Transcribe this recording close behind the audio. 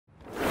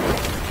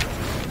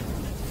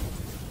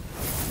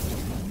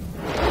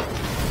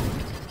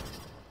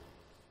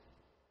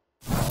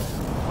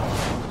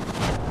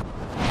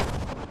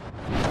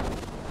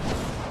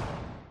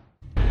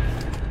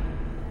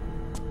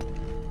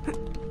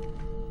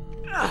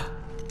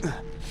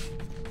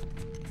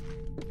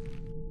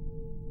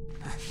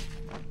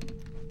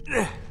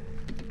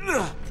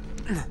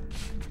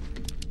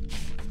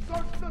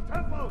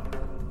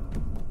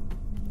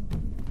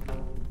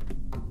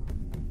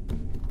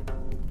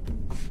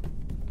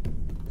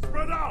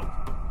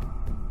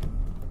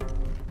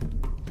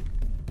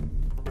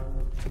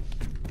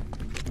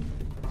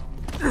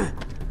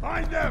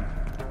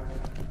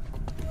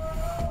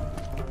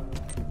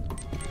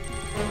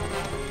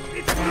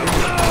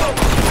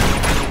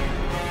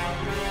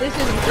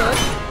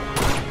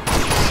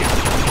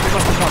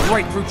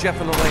right through Jeff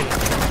and Elena.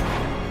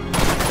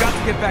 Got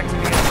to get back to the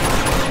end.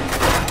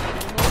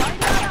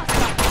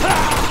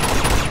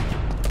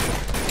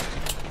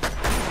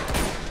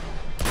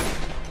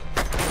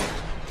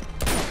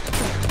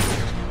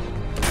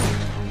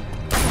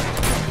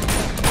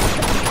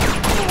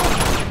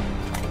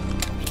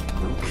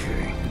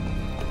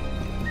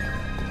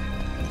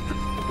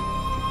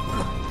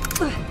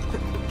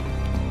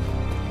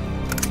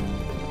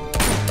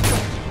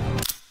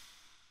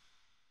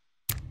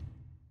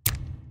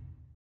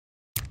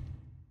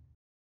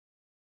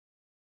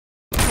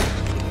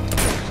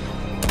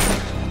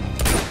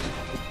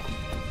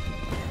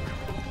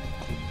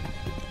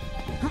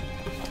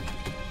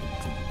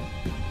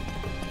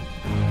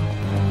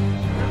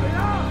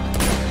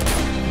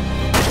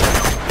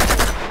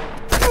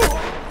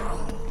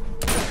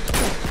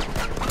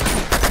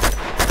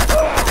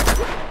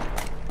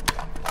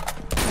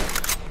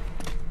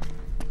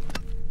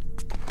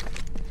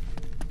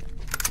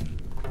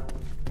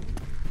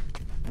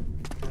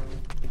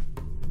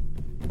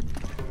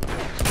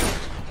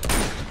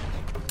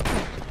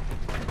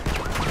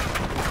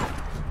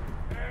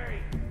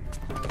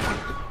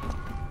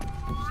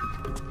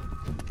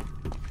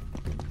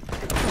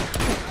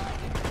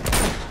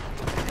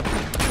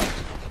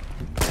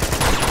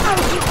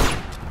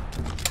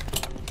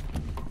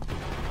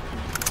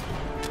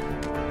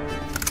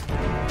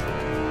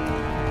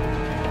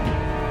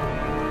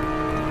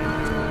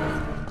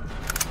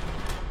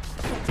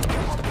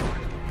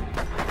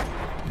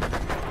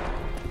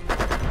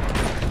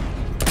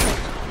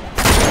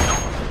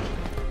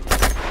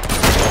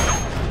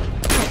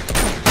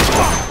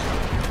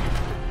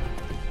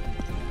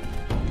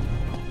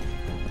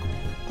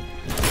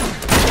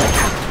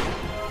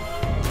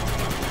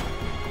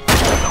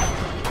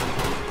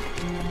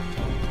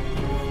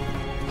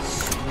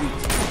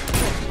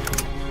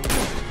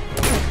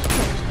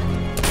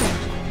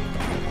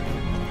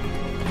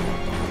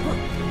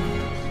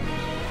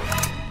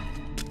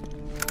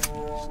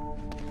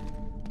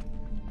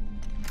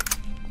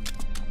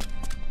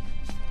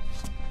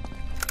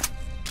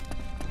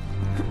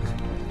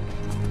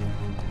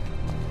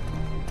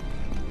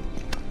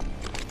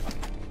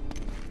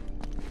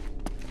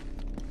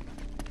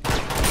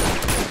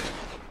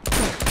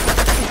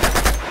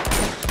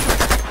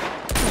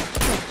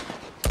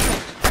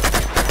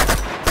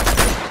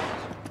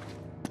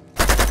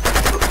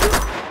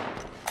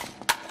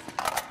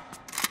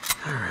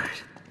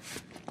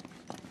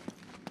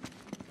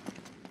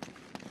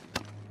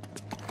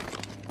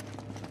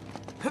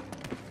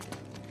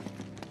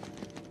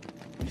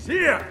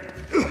 Here!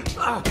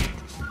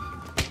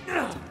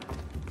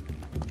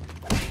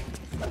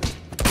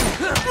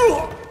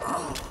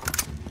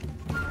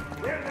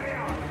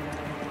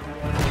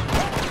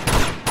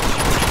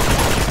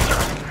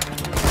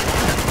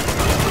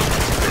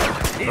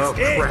 Oh,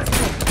 crap.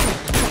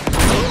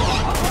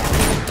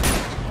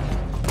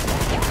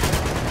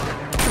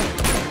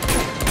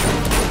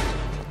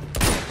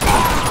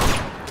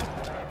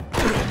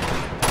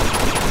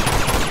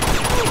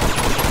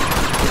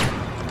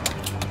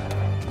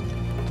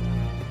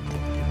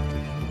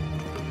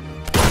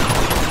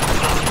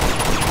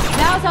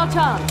 Now's our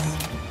chance.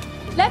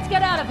 Let's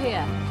get out of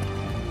here.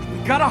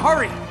 We gotta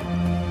hurry.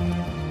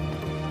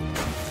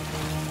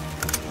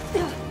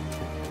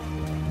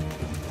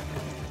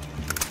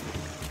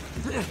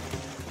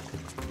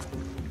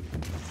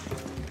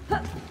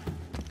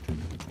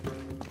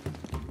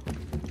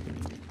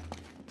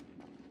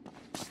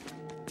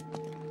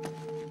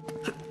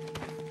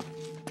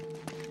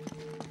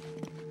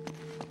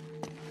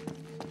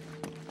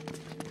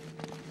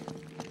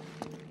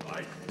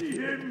 I see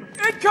him!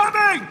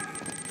 Incoming!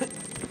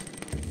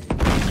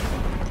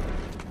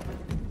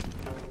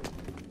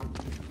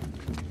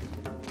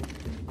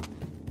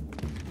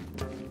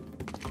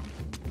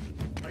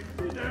 I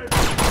see them!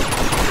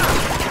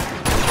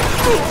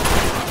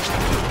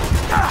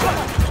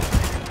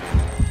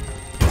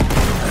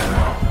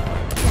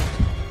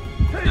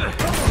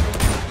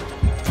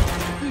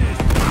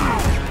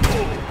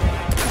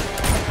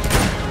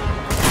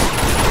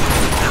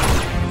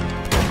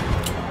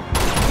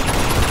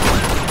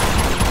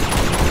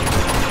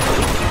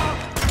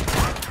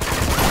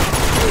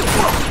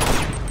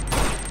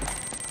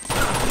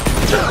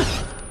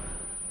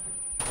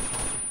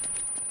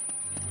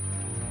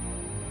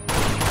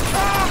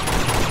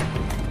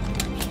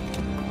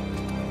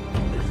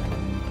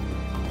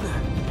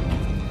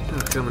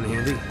 Come in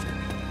handy.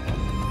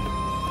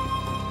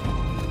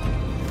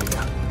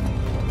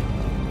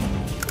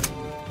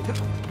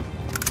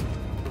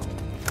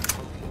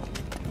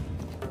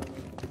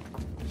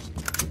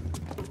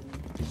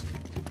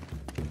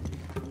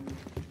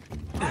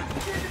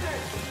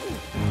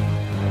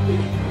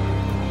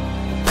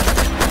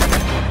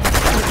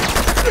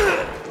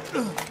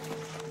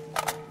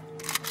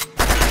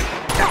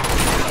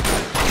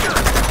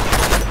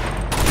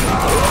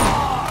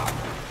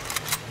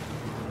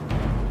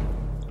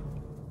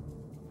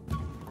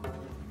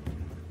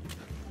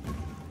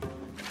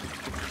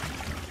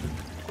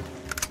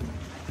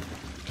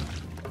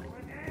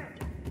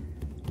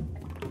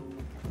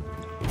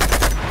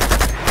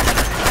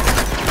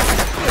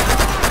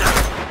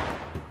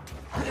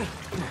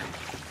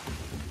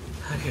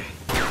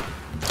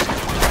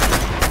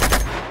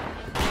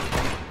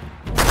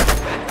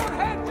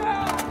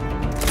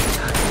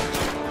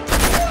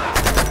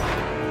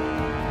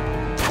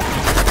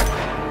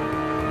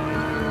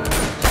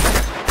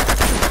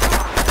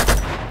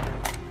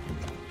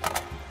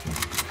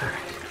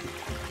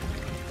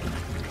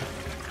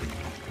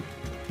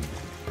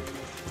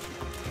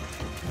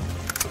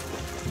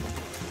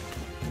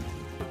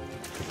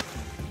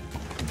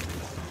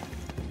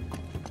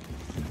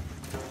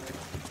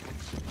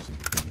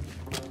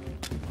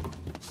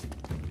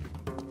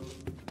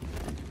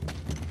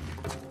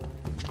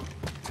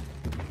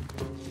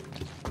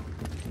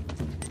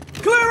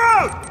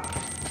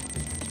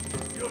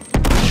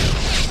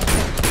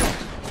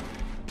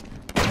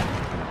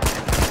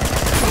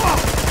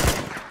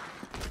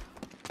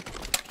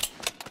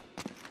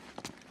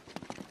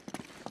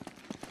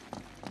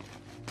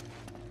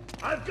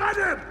 I've got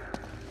him!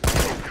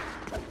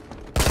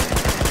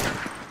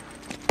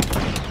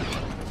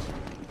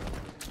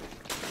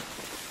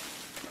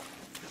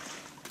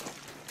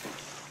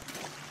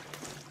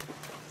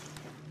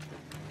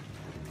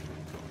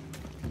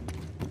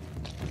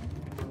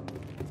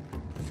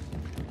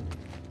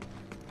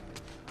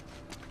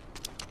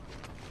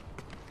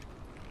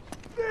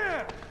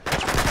 There!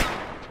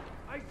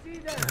 I see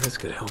them! This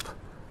could help.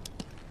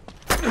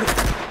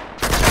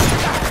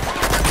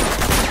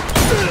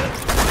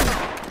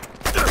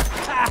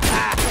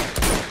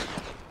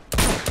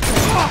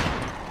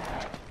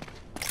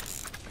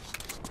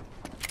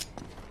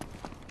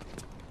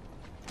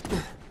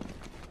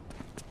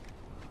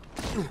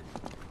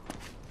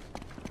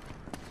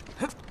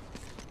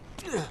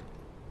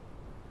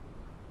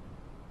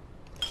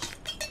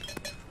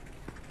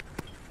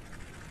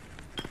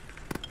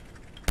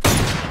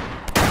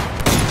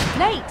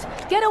 Nate,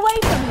 get away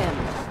from him!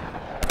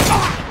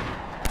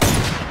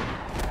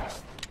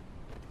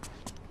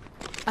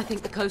 I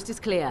think the coast is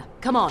clear.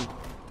 Come on.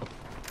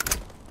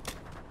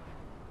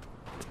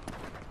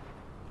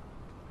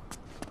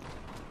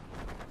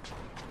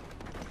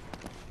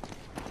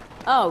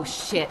 Oh,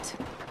 shit.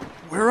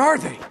 Where are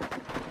they?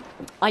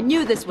 I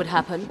knew this would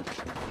happen.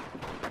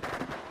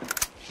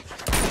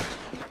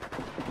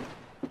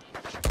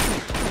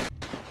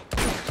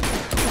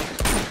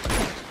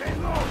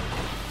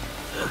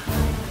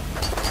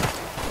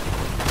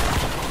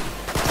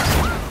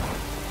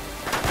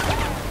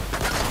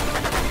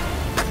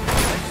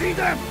 See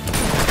them!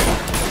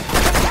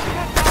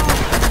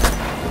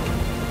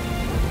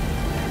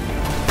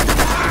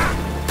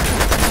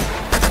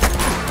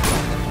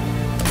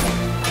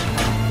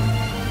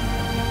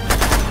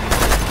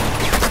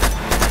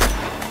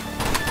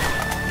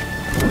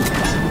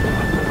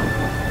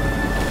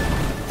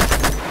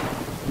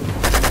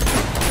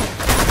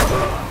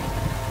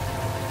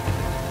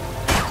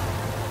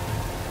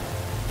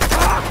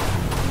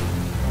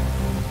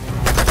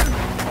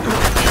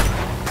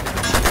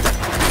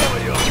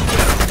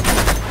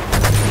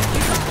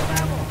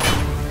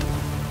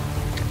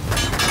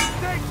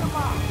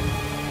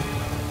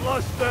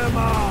 Flush them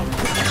out!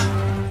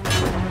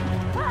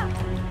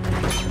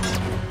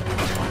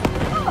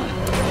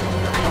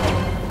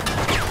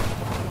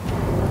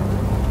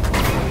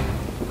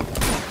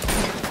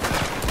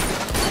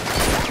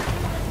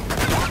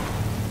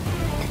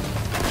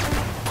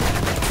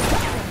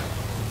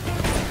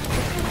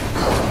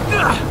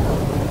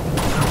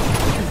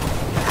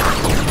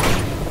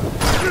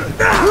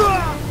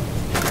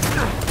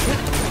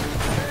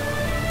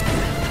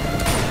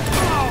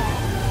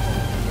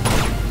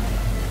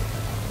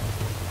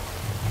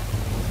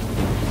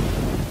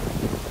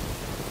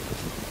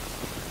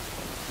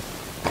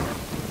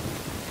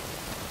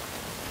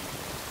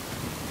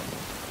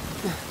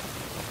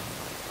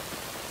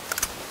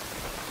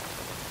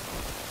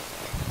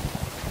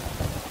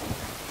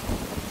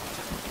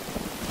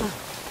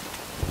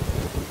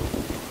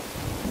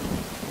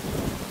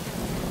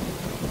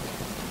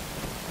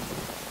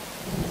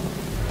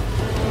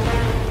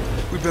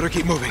 We better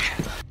keep moving.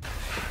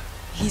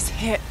 He's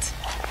hit.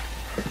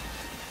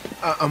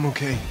 I'm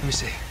okay. Let me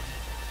see.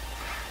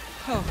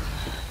 Oh.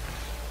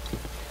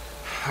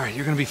 All right,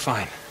 you're gonna be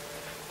fine.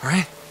 All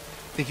right?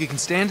 Think you can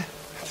stand? I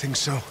think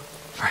so. All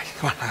right,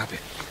 come on, I'll help you.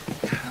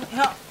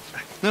 Help.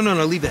 No,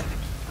 leave that.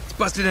 It's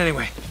busted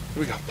anyway.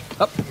 Here we go.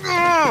 Up.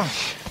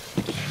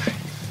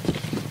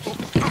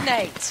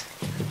 Nate.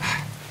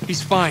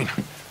 He's fine.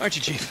 Aren't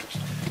you, Chief?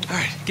 All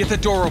right, get the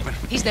door open.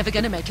 He's never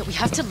gonna make it. We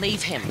have to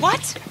leave him.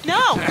 What?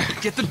 No!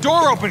 Get the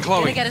door open,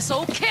 Chloe. Gonna get us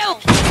all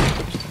killed!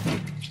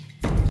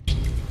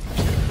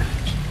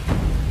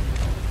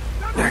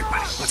 All right,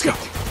 buddy, let's go.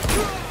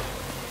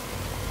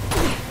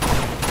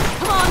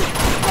 Come on!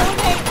 Go,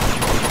 Nate!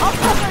 I'll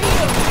cover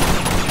you!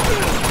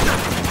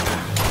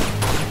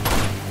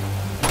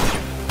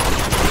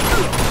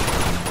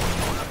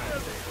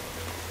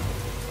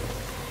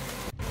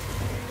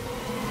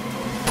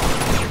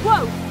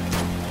 Whoa!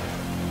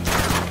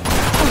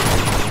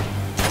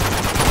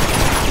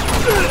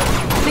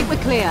 I think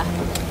we're clear.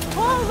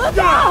 Oh, look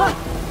out!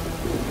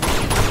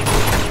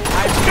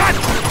 I've got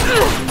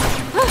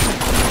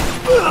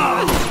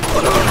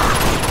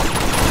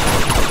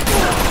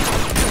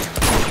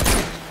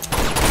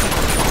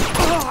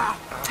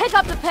Pick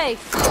up the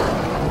pace!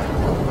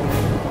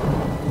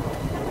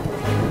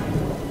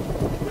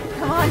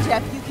 Come on,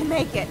 Jeff, you can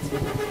make it.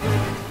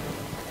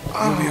 You're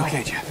gonna be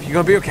okay, Jeff. You're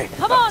gonna be okay.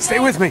 Come on, Stay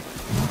Nate. with me.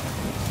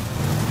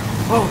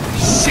 Holy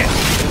shit!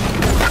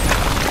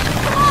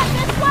 Come on,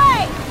 this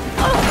way!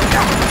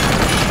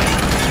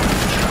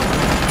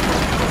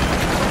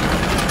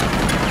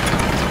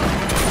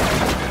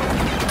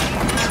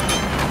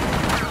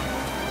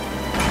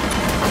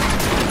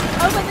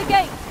 Open the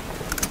gate!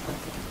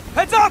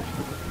 Heads up!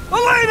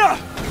 Elena!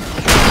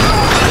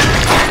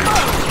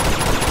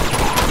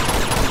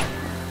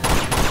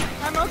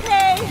 I'm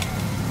okay.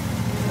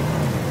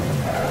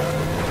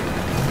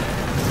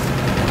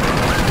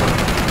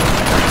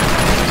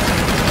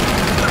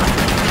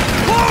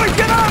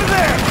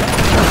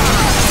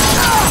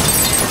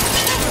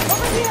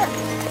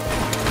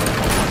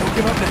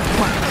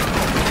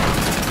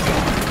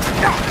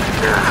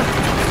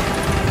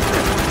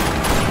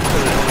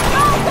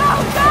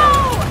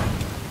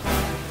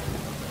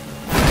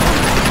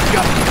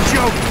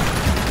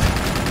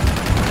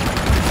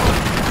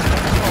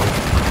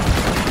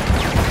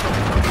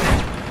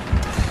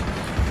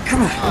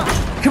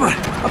 Come on,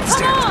 up the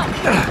stairs.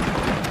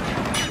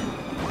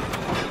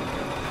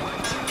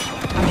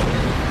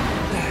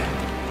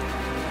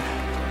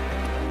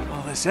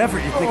 All this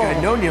effort, you think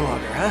I'd known you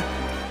longer, huh?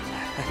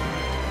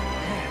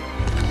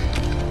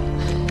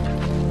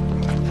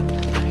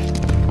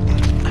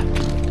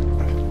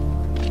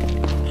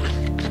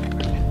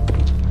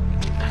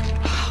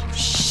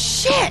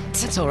 Shit!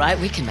 It's all right,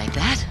 we can make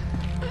that.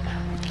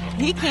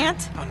 He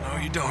can't. Oh, no,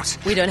 you don't.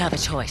 We don't have a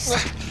choice.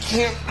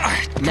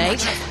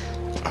 Nate?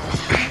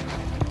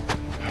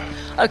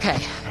 Okay,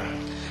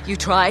 you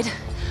tried,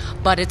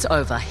 but it's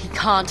over. He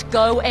can't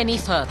go any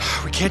further.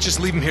 We can't just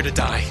leave him here to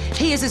die.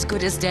 He is as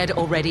good as dead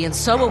already, and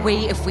so are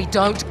we if we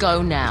don't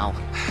go now.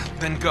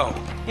 Then go.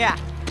 Yeah,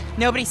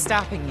 nobody's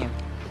stopping you.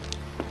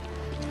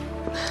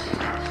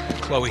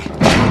 Chloe.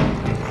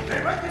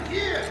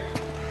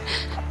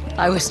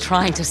 I was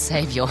trying to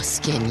save your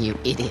skin, you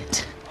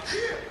idiot.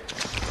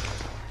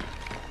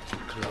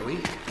 Chloe?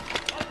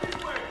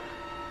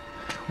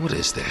 What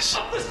is this?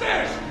 Up the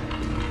stairs!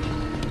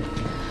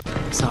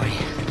 Sorry.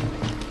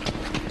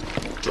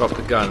 Drop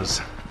the guns.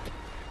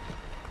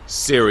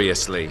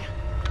 Seriously.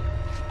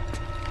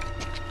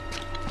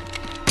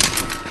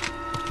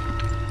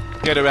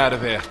 Get her out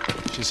of here.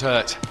 She's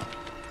hurt.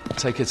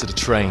 Take her to the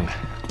train.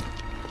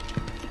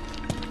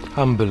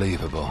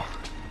 Unbelievable.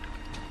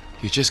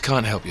 You just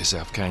can't help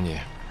yourself, can you?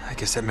 I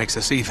guess that makes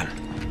us even.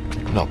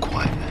 Not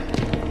quite.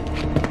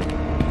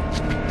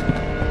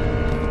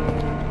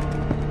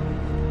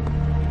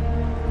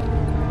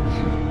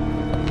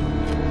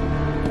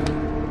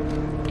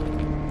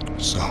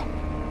 So,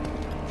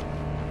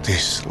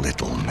 this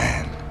little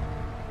man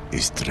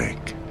is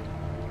Drake.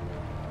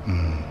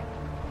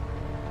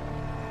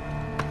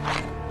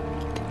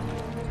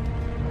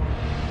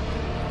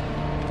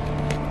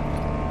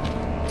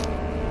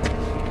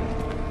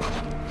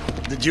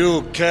 Did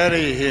you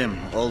carry him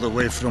all the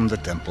way from the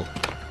temple?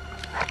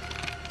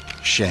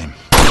 Shame.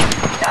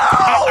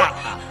 No!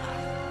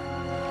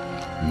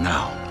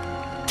 Now,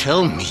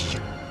 tell me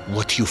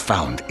what you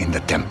found in the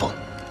temple.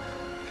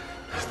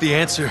 The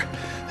answer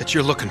that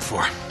you're looking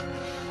for.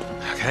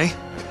 Okay?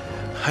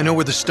 I know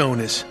where the stone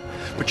is,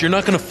 but you're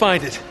not gonna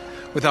find it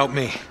without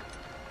me.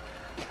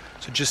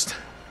 So just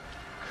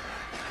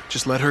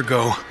let her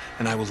go,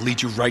 and I will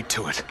lead you right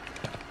to it.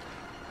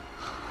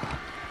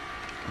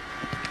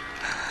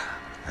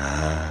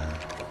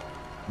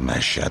 My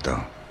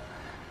shadow.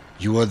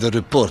 You are the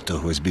reporter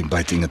who has been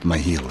biting at my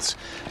heels.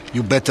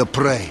 You better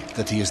pray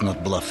that he is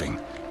not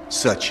bluffing.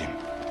 Search him.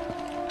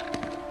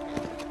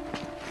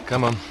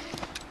 Come on.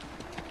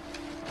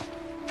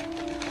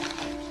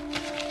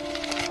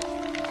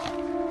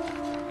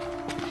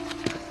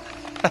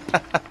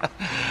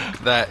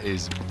 That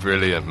is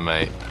brilliant,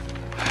 mate.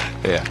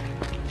 Here.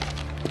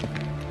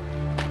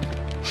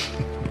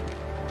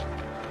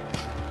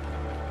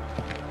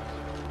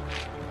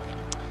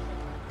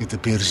 It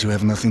appears you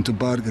have nothing to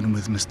bargain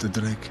with, Mr.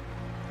 Drake.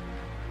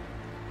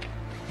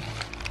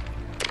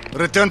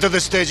 Return to the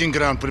staging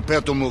ground.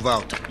 Prepare to move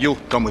out. You,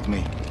 come with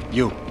me.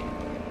 You.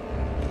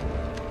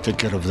 Take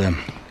care of them.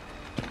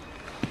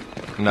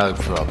 No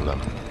problem.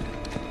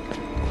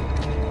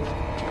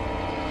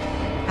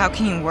 How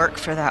can you work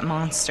for that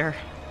monster?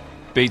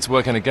 Beats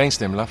working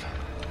against him, love.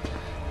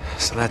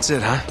 So that's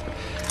it, huh?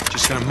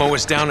 Just gonna mow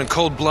us down in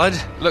cold blood?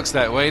 Looks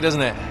that way,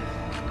 doesn't it?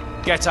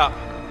 Get up.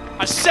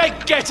 I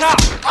said get up!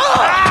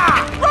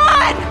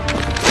 Run!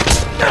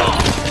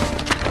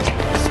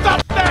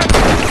 Stop them!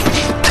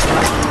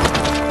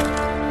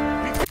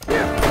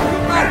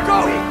 Let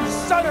go! You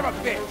son of a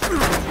bitch! You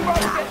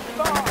won't get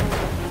far!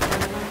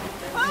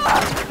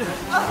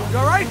 You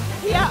alright?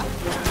 Yeah,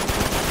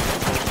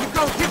 Keep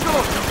going, keep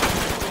going!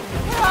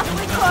 we're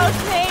awfully close,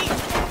 Nate.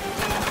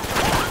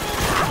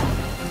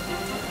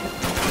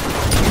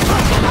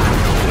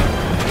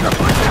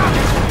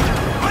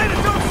 Elena,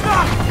 don't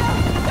stop!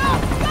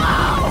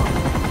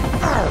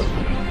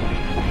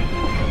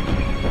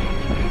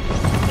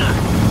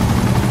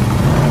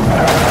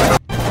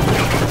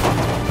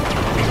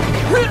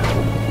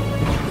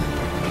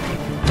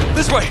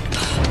 This way!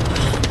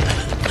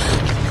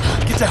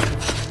 Get down.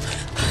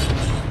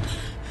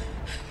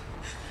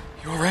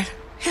 You alright?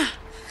 Yeah,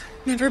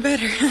 never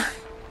better.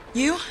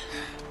 You?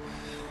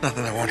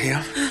 Nothing I won't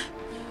heal.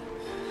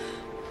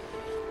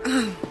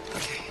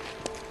 Okay.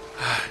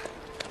 I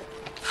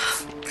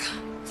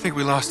think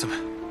we lost him.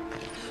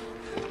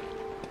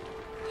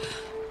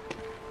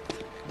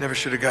 Never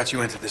should have got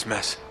you into this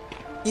mess.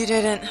 You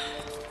didn't.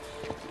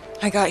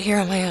 I got here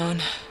on my own.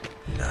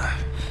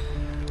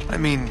 I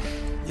mean,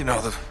 you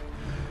know, the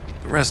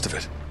rest of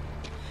it.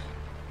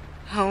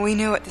 Oh, we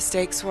knew what the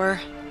stakes were.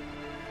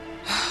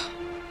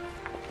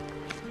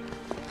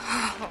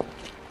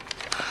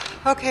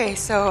 Okay,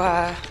 so,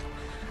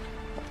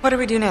 what do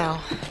we do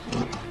now?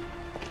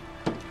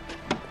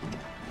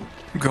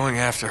 I'm going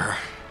after her.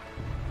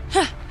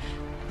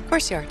 Of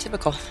course you are,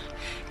 typical.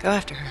 Go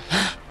after her.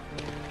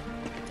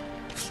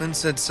 Flynn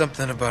said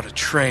something about a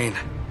train.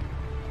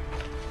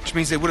 Which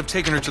means they would have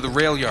taken her to the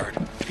rail yard.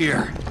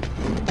 Here.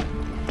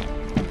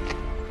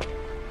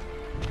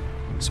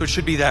 So So it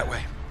should be that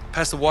way.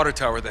 Past the water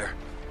tower there.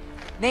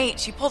 Nate,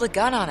 she pulled a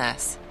gun on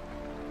us.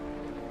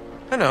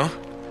 I know.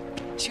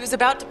 She was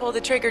about to pull the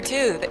trigger,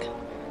 too.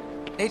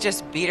 They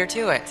just beat her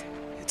to it.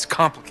 It's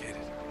complicated.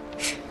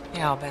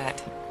 Yeah, I'll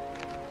bet.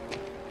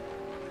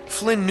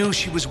 Flynn knew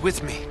she was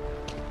with me.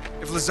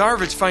 If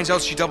Lazarevich finds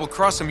out she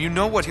double-crossed him, you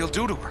know what he'll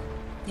do to her.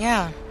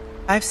 Yeah,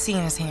 I've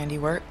seen his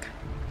handiwork.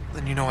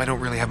 Then you know I don't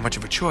really have much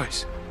of a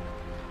choice.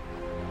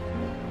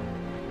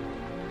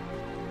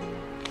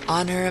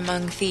 Honor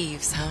among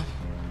thieves, huh?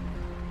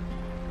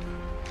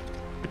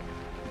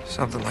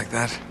 Something like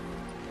that.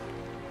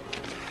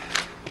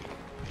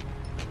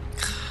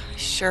 I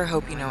sure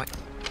hope you know it.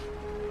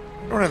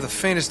 I don't have the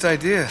faintest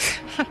idea.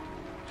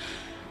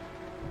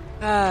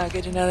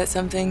 Good to know that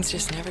some things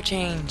just never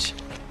change.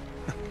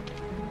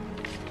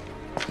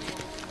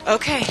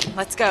 Okay,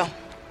 let's go.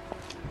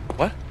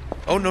 What?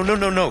 Oh,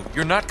 no.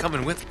 You're not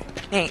coming with me.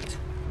 Nate,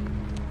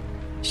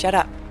 shut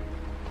up,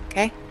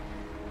 okay?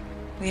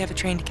 We have a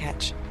train to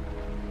catch.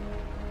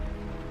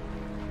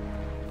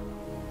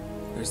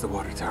 There's the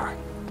water tower.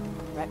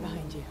 Right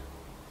behind you.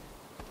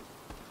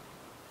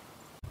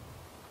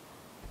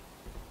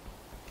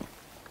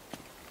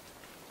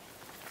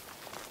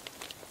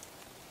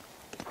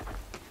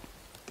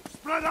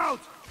 Spread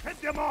out!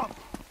 Hit them off!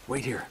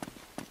 Wait here.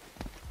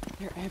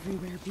 They're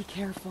everywhere. Be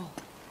careful.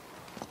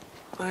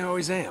 I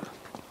always am.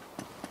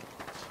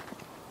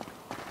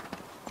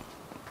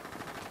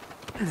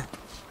 Did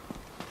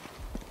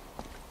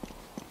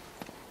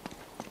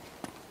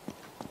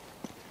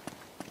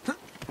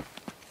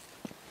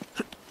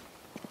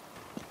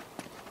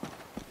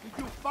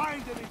you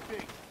find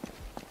anything?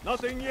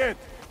 Nothing yet.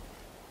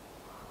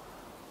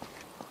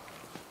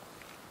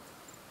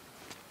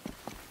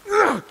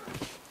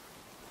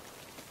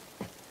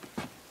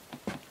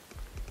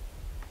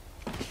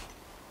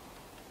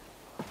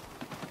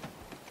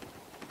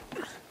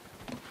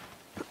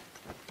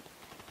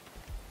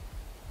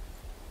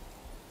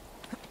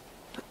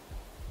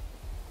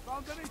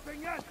 Found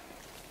anything yet?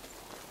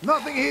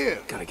 Nothing here.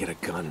 Gotta get a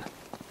gun.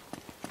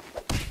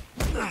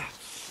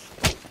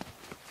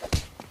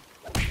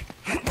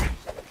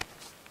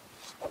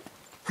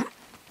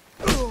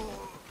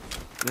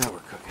 Now we're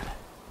cooking.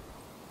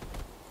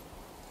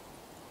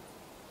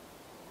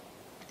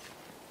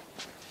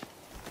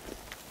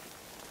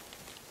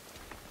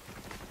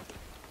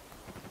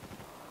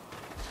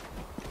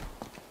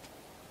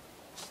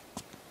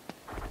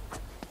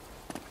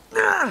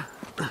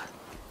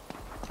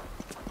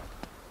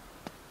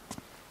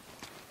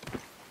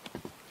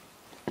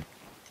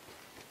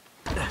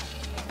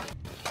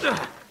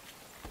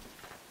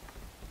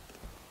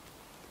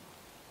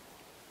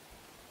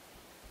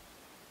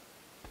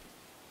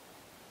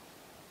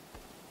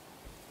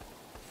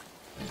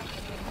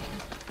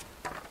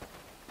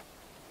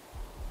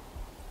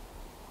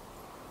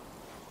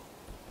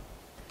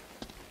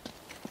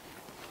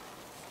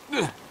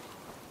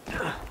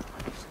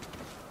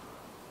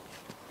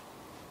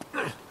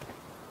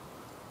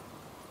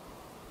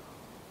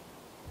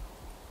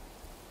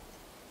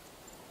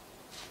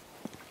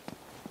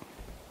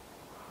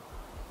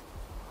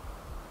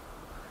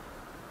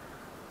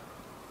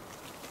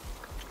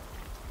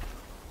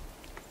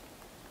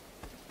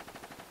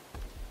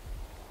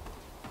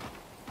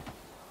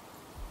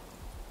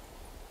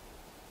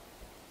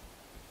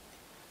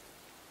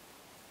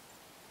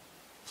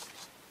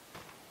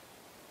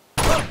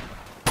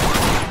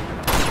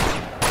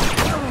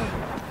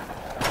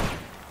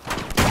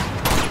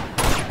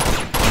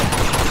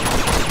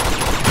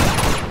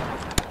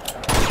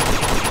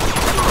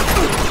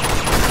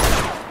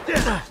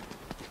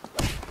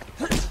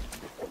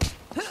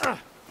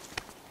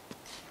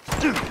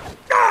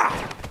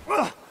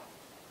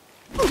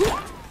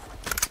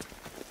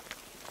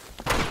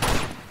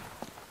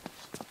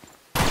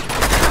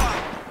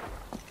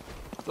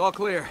 It's all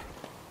clear.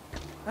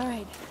 All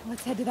right,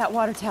 let's head to that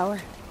water tower.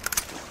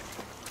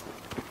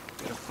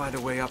 Gotta find a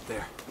way up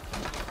there.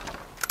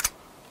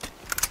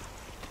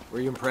 Were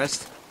you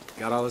impressed?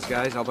 Got all those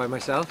guys all by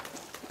myself?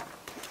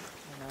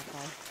 I don't know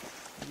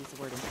if I use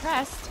the word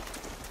impressed.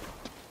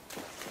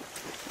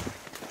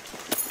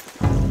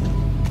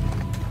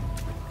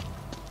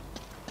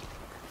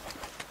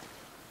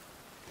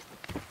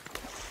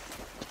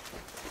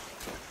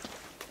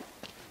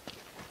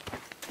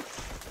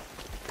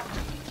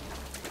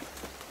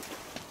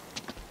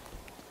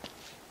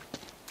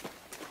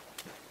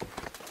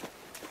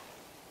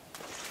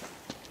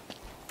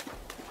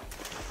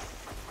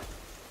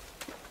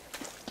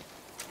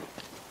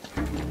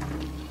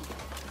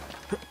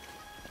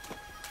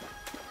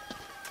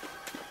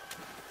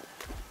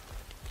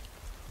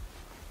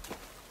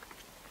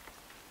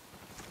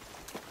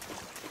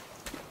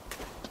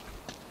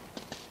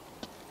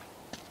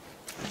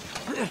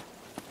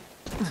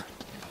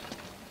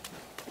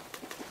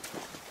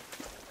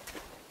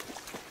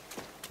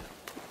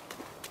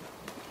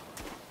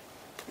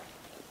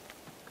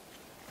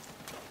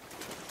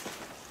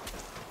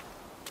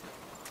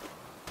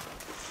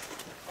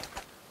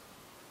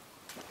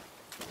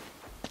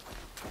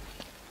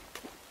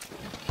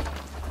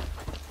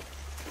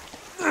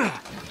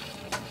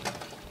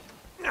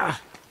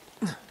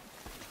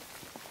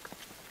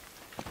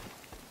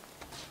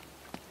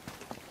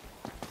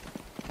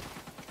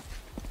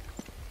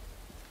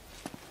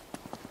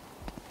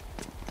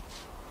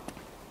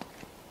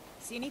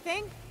 See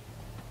anything?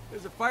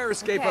 There's a fire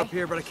escape Okay. up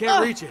here, but I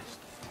can't reach it.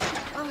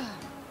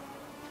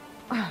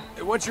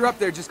 Hey, once you're up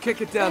there, just kick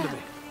it down to me.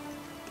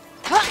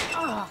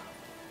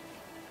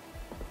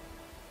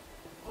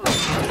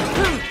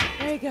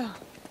 There you go.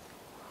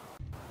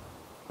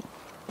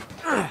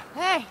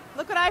 Hey,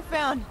 look what I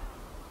found.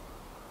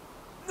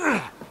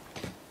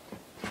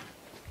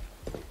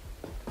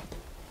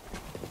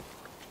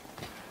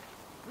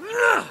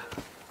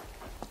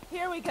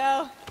 Here we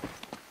go.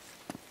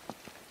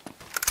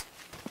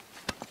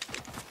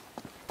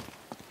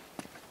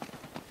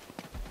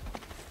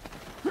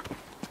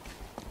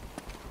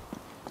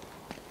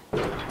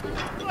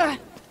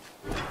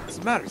 What's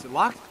the matter? Is it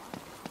locked?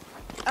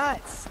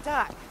 It's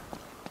stuck.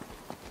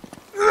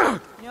 You know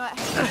what?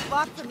 It's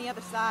locked from the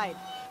other side.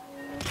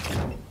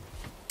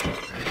 All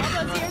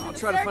those years in I'll the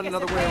try to find circus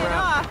another are way paying around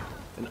off.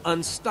 and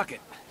unstuck it.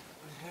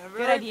 Very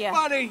Good idea.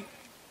 funny.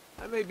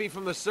 I may be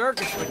from the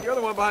circus, but you're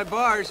the one behind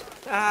bars.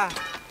 Stand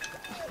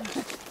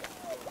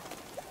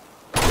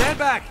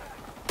back.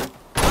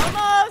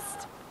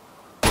 Almost.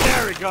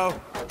 There we go.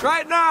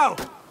 Try it now.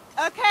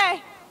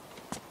 Okay.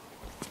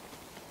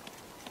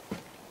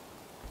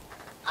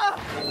 Oh.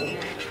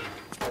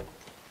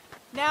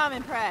 Now I'm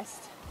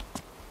impressed.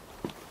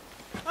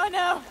 Oh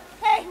no!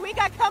 Hey, we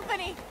got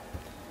company!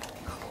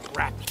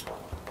 Crap.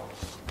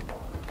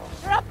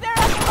 They're up there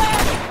on the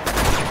left!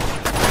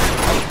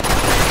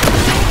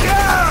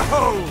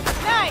 Go!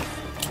 Nice!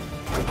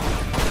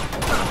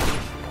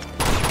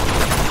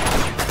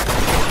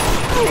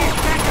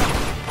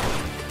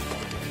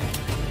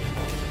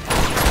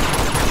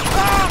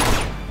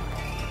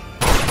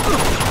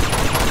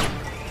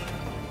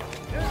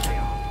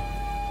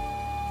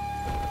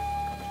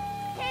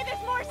 Hey,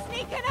 there's more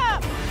sneaking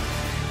up!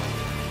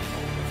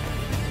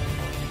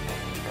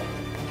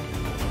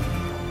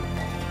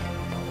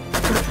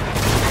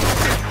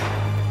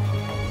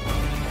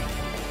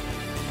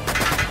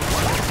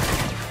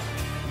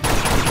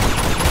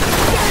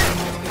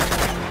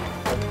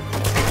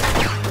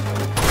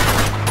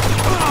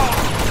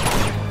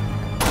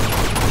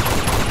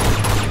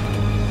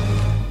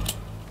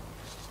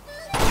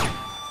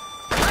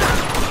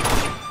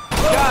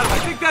 Got him. I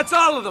think that's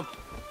all of them.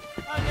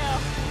 Oh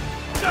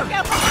no! Look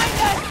out behind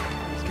us!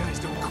 These guys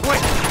don't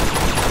quit.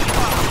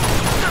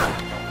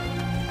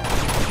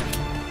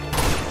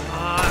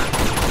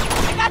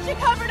 I got you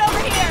covered over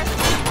here!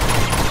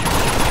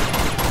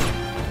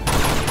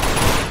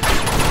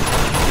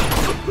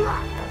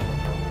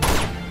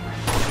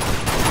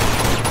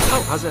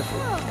 Oh, how's that feel?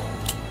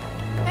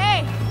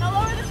 Hey, I'll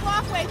lower this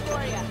walkway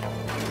for you.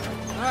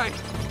 All right.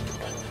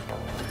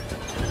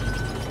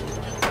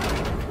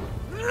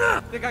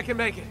 Think I can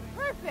make it.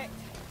 Perfect.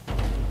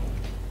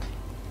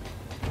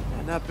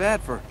 Not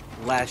bad for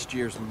last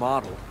year's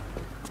model.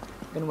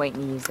 Been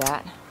waiting to use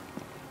that.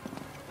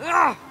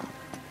 Ah!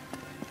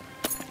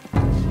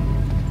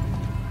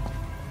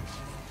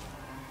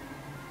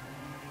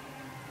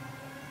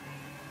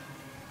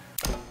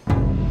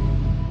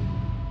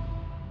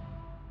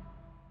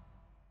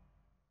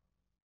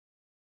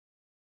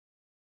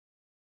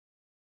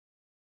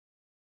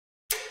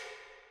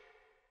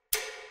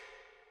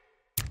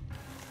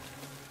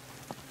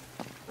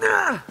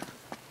 Ah!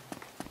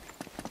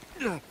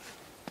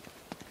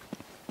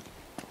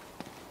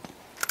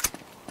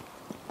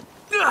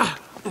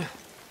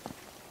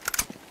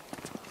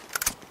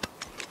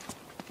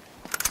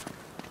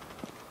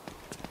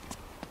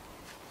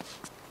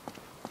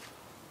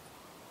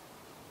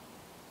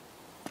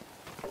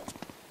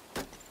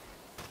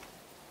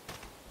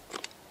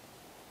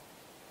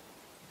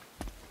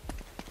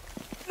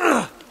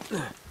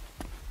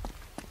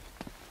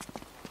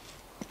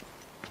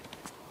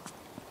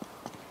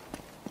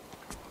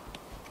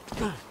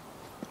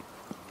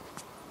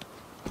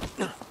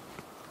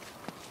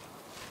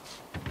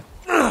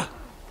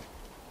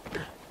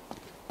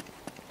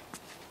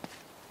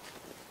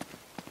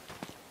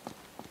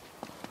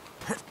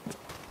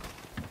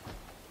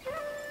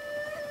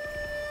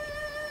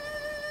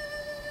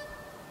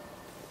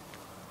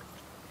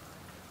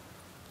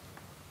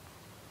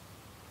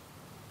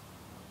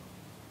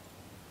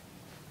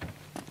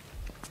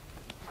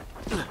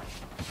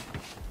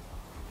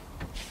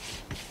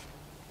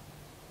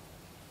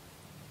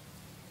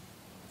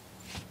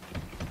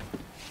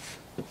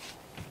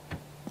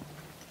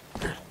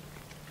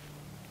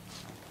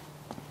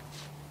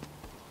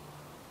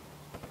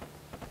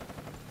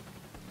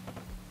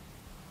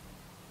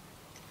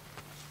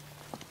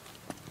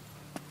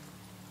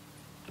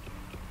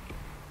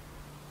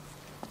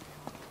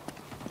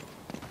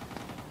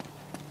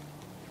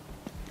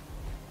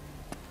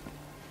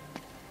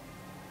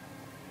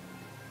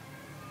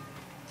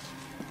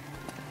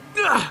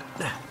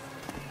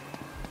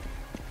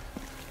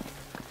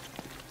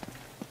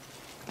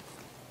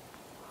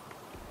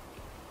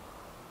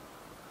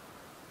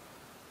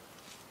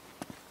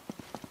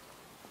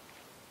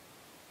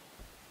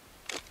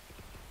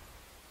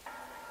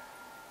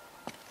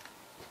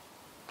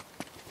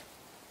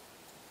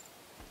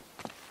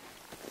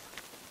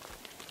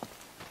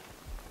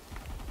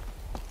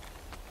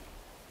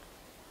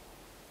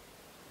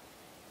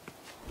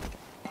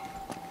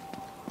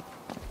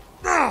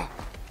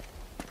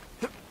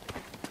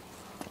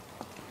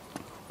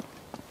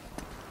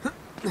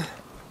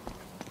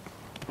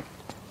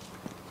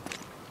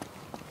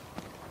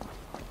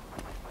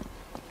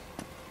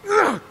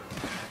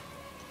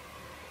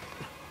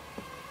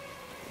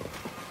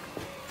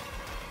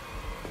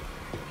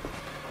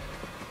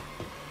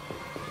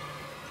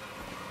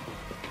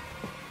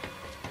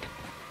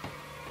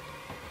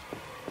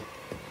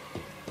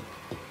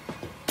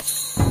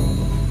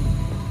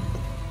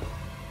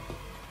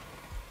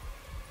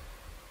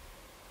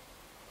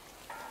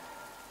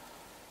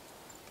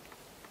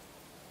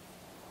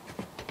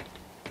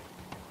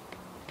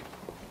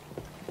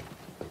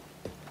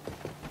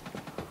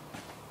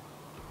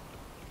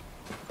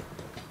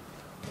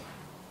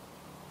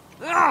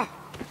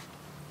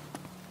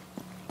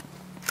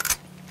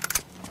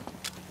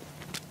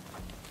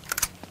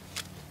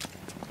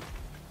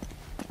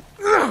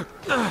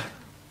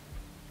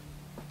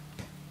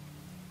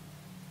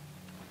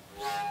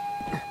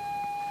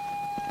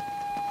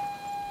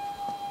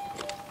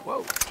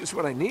 just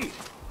what I need.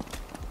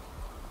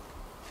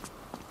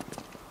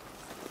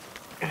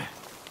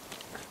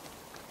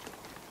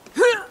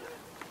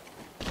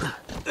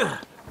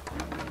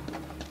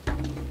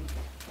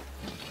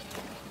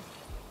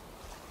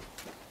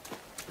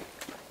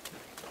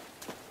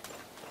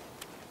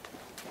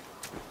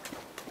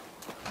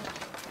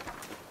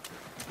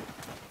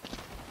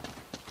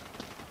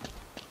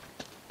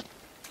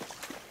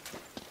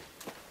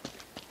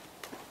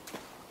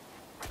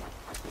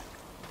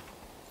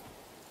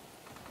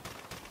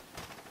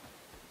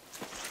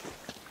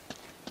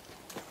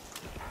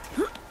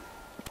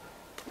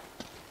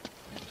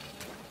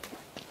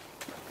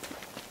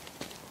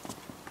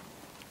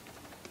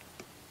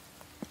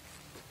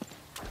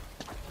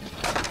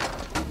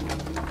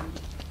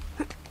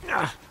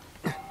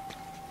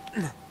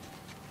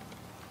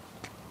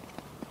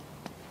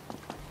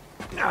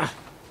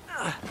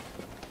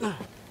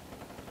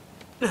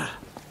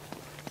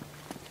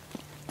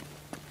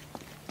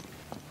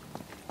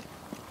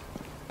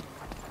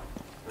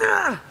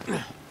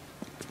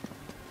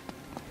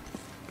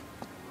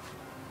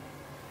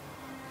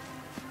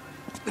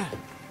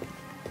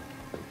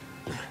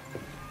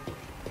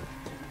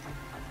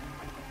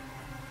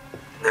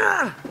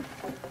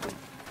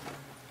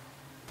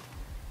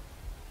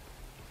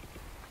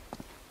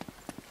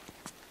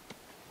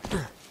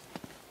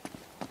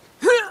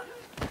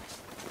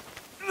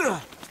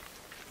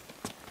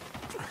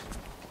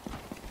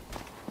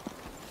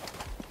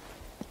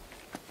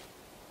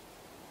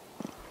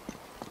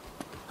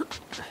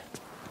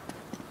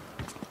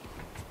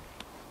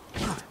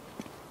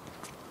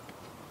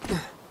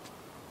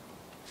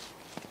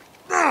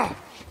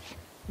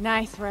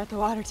 Nice, we're at the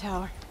water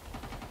tower.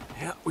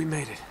 Yeah, we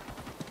made it.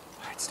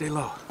 All right, stay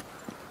low.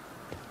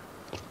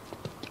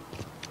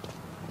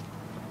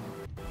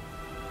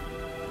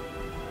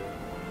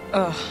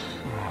 Ugh.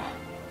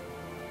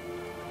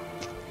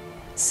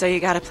 So you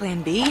got a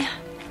plan B?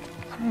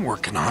 I'm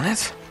working on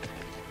it.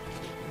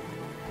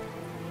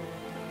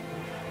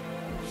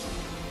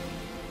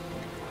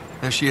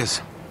 There she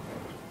is.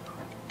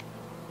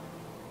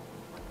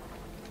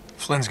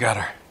 Flynn's got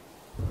her.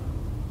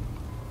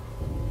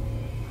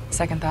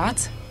 Second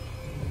thoughts?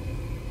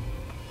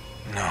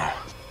 No.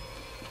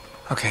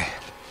 Okay.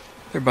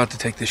 They're about to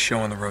take this show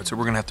on the road, so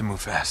we're gonna have to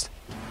move fast.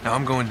 Now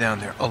I'm going down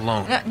there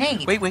alone.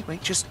 Nate.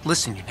 Wait. Just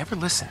listen. You never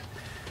listen.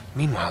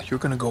 Meanwhile, you're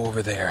gonna go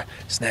over there,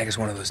 snag us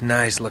one of those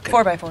nice-looking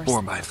 4x4s.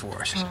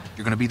 4x4s.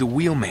 You're gonna be the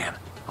wheelman.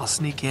 I'll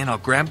sneak in. I'll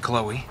grab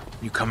Chloe.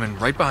 You come in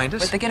right behind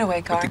us. With the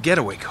getaway car. With the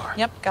getaway car.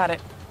 Yep, got it.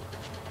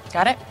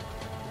 Got it?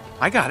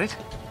 I got it.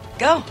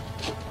 Go.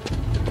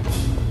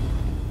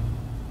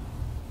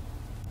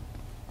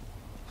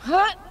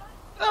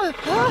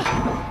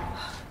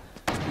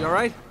 You all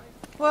right?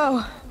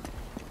 Whoa.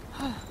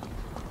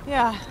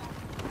 Yeah.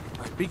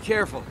 All right, be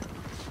careful.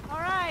 All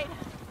right.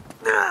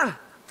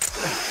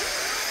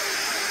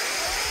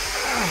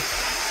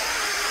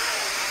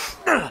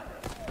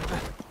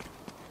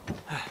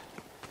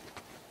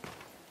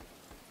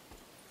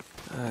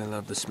 I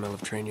love the smell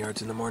of train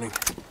yards in the morning.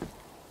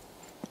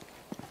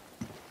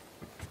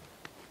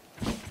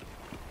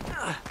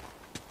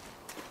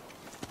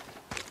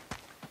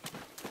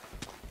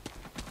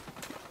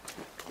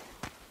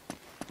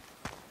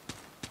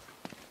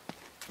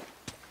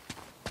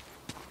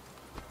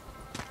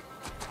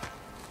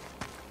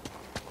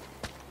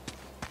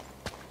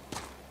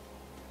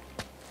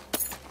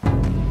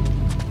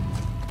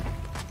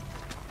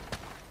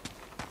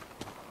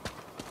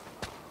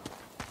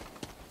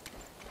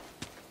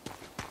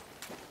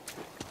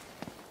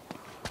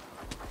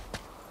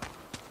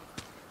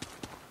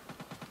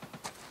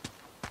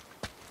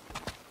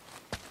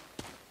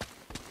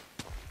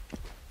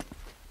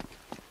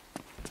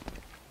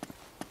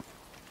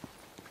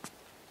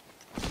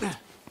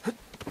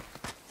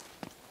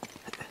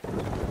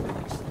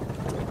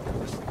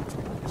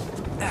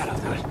 That'll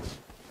do it.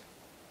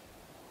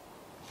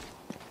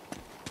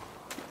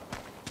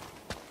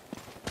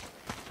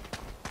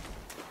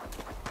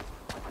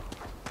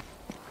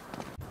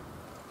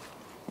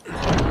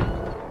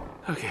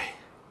 Okay.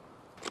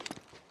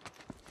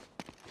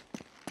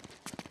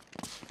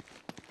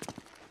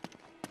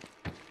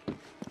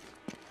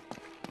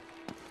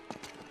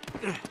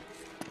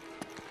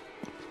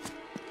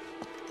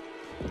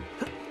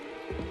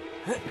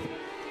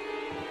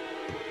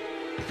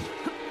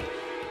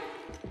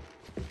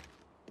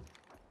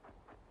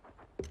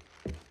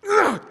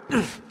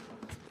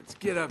 Let's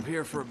get up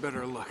here for a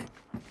better look.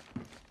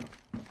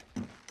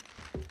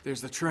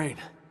 There's the train.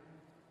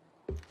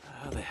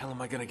 How the hell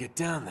am I gonna get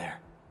down there?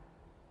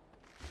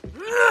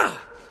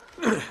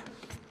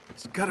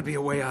 There's gotta be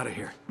a way out of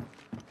here.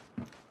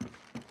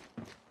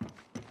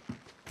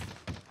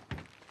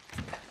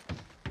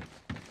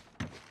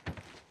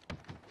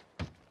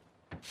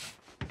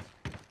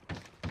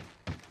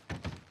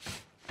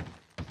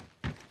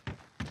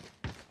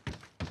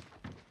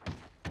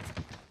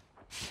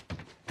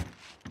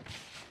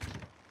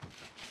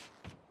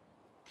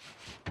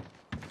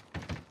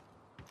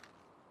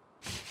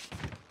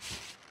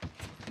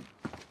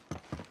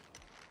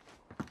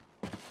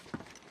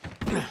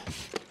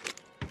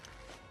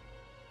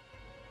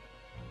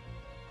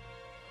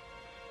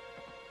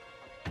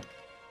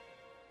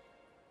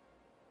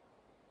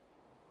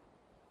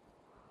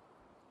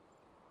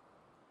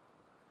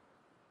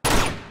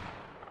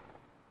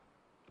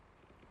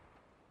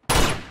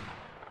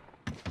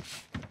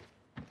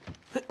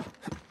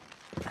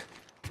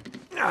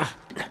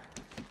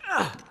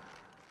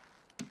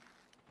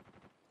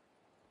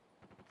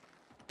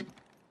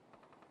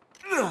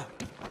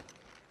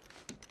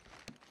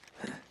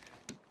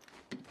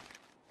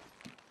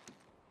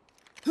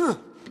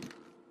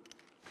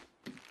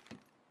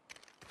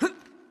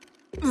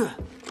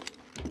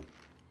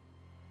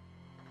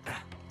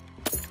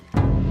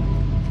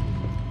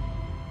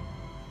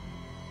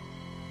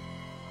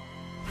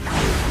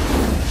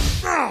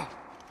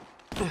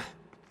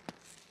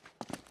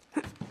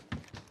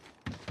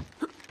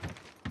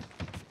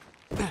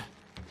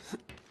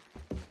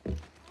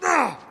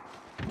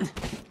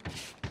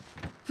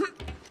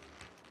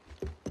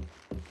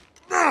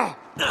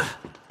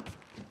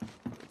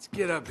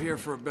 get up here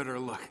for a better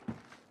look.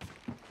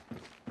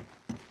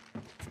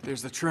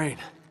 There's the train.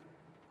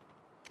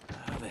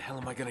 How the hell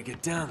am I gonna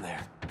get down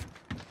there?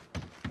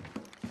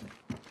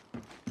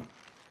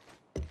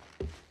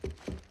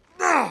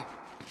 No!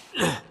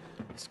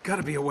 There's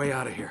gotta be a way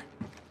out of here.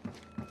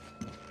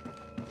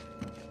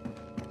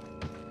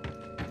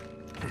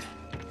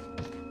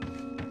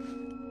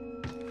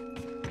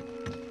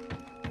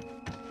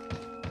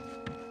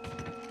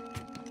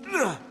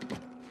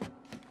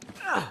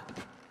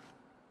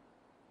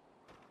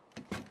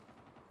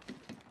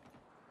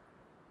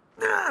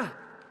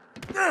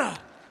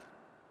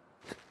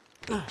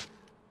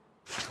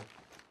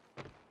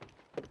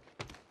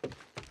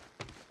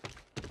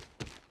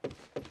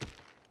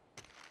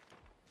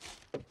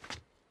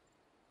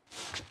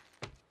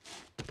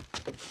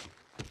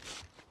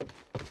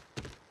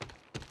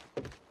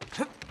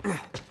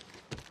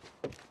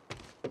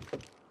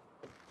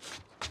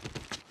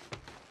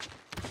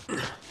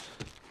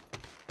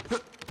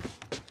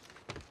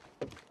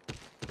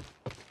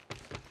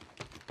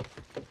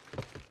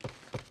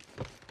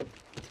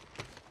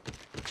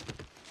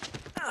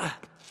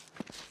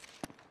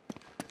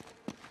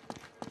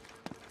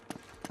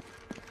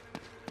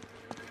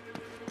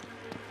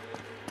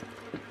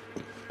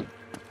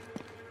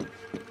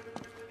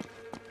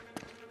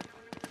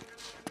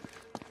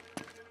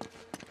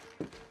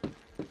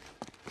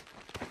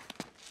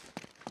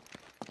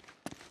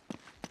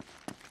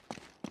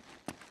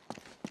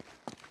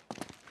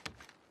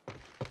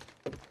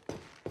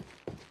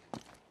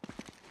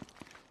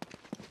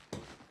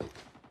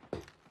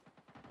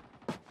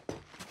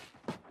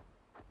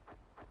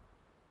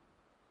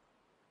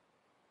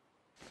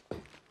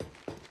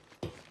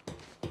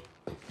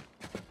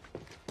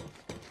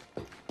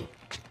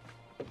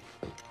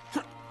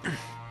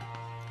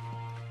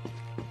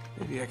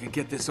 Maybe I could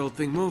get this old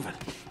thing moving.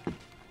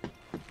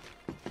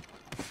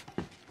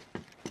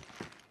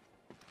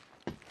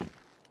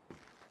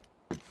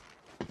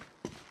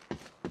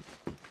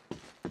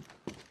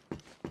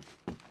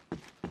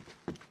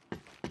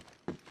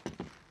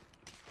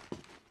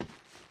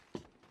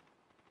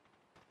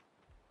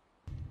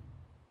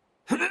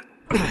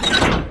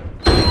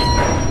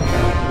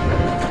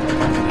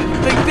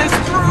 Think this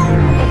through!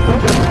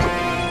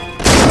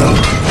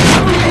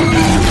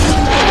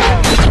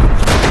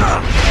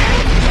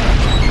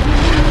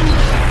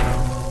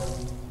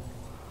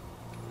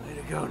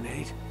 Go,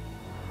 Nate.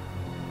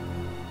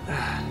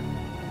 That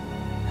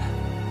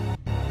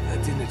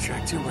didn't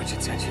attract too much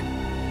attention.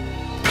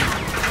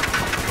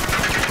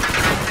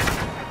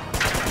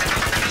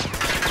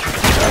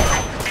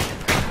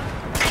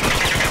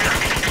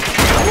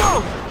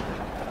 Whoa!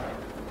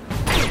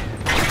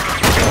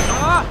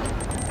 Ah!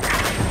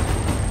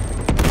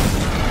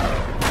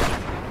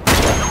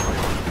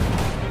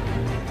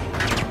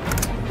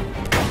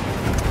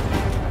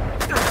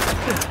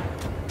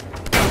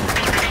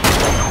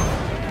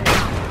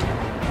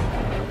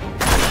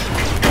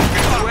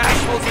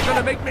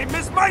 Gonna make me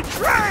miss my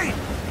train!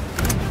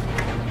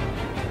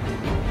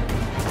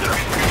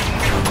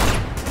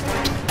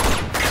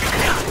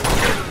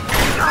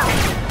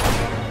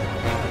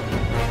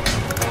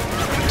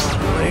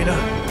 Elena.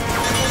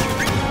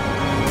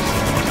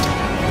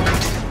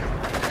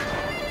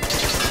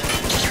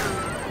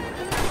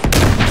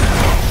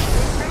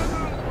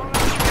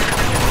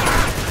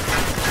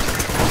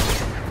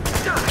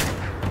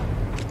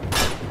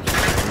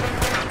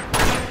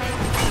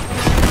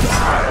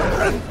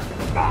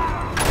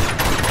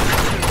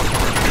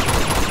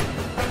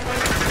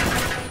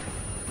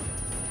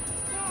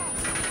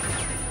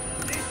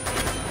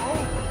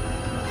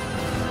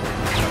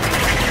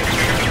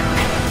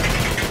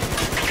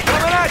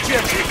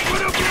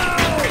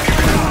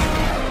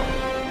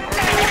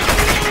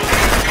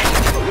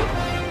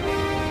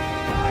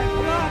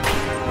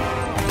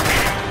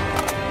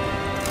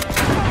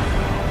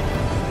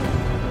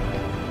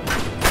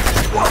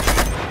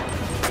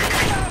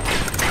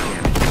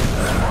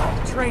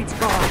 Train's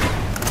gone.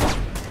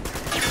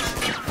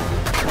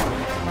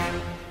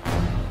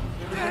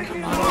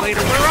 Come on,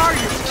 later. Where are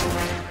you?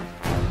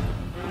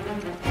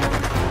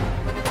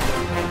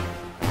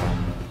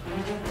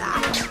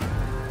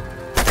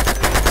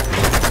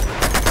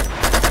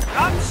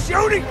 Stop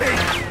shooting me!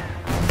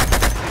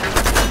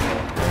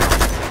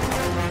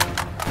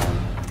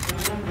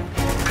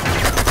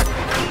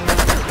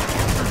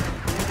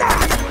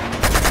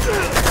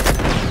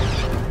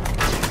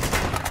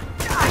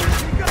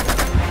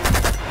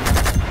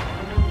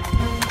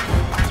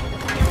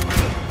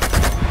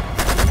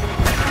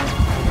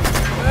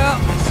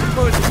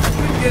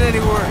 Get any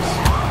worse.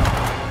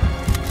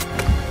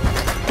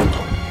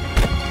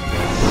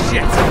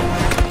 Shit!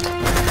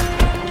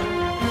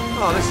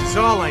 Oh, this is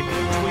all I need.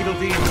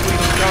 Tweedledee and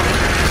Tweedledum.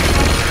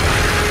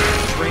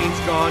 Train's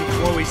gone,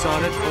 Chloe's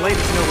on it,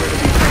 Elena's nowhere to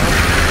be found.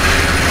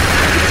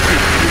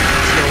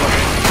 Show up.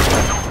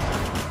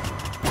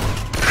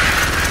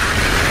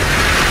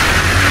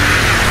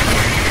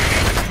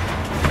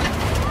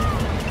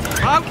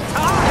 About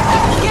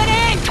time! Get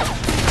in!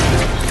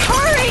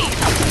 Hurry!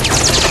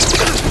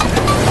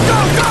 Go,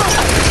 go!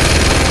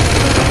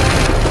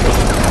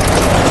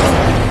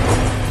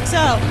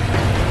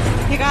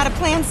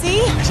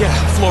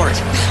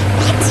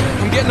 What?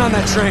 I'm getting on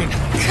that train.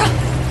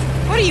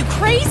 What are you,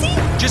 crazy?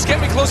 Just get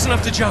me close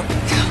enough to jump.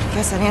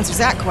 Guess that answers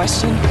that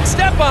question.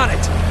 Step on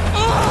it!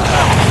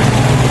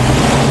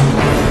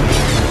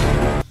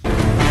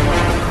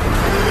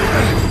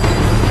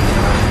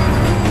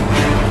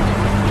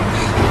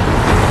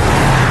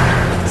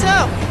 So,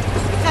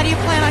 how do you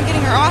plan on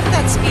getting her off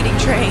that speeding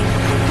train?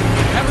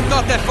 Haven't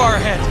thought that far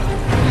ahead.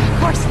 Of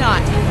course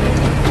not.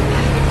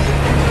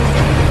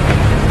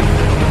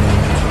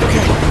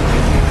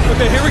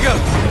 Okay, here we go.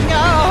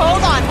 No!